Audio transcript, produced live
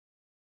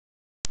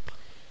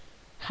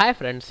Hi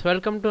friends,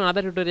 welcome to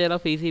another tutorial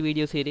of Easy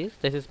Video Series.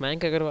 This is Mayank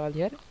Agarwal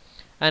here,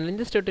 and in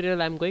this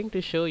tutorial I am going to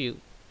show you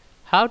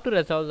how to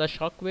resolve the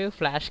Shockwave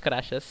flash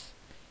crashes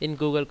in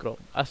Google Chrome,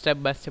 a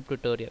step-by-step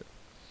tutorial.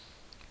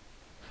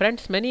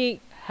 Friends, many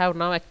have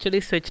now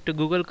actually switched to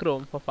Google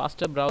Chrome for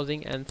faster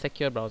browsing and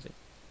secure browsing.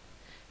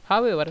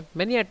 However,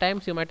 many a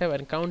times you might have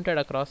encountered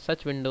across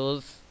such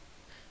windows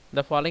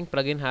the following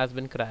plugin has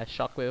been crashed: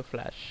 Shockwave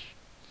Flash.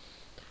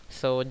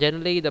 So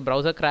generally the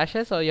browser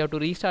crashes, or you have to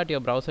restart your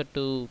browser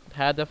to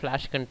have the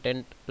flash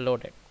content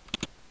loaded.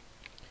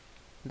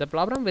 The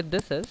problem with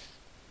this is,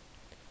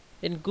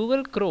 in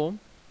Google Chrome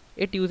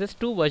it uses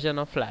two versions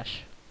of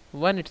Flash,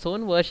 one its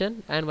own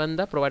version and one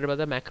the provided by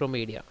the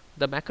Macromedia.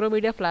 The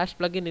Macromedia Flash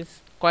plugin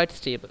is quite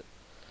stable.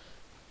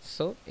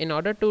 So in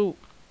order to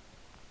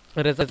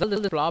resolve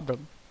this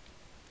problem,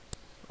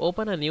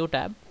 open a new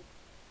tab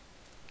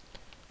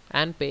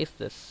and paste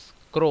this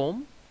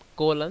Chrome :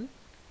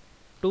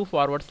 2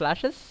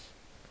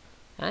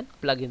 and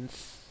plugins.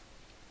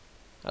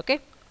 Okay,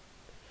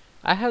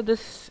 I have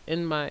this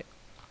in my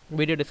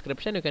video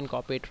description. You can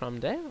copy it from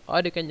there, or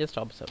you can just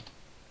observe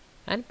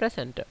and press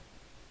enter.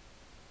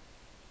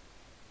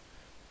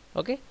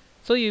 Okay,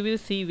 so you will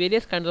see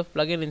various kinds of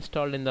plugin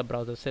installed in the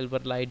browser: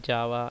 Silverlight,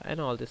 Java,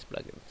 and all these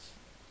plugins.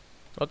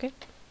 Okay,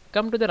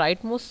 come to the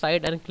rightmost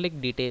side and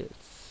click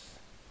details.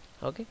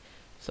 Okay,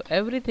 so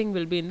everything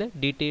will be in the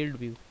detailed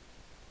view.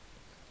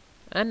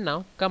 And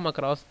now come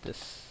across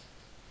this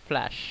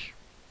Flash.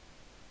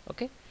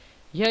 Okay,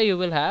 here you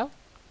will have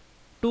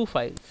two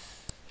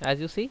files, as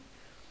you see.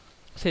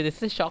 Say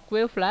this is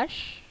Shockwave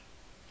Flash.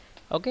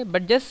 Okay,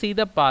 but just see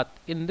the path.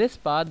 In this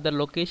path the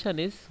location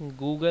is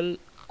Google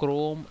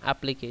Chrome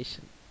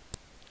application.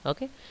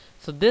 Okay,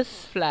 so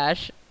this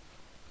Flash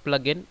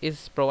plugin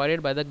is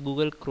provided by the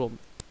Google Chrome.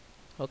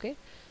 Okay,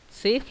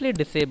 safely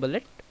disable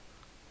it.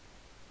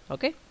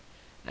 Okay,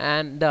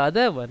 and the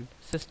other one,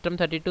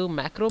 System32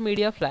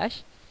 Macromedia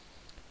Flash,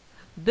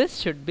 this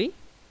should be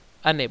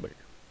enabled.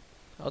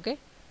 Okay,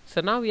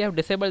 so now we have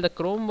disabled the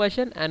Chrome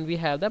version and we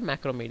have the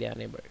Macromedia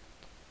enabled.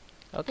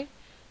 Okay,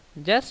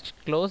 just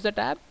close the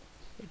tab,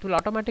 it will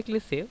automatically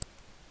save,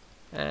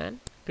 and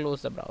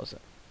close the browser.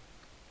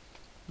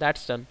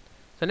 That's done.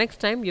 So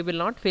next time you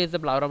will not face the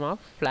problem of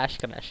flash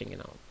crashing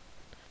and all.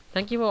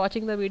 Thank you for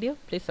watching the video.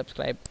 Please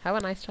subscribe. Have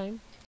a nice time.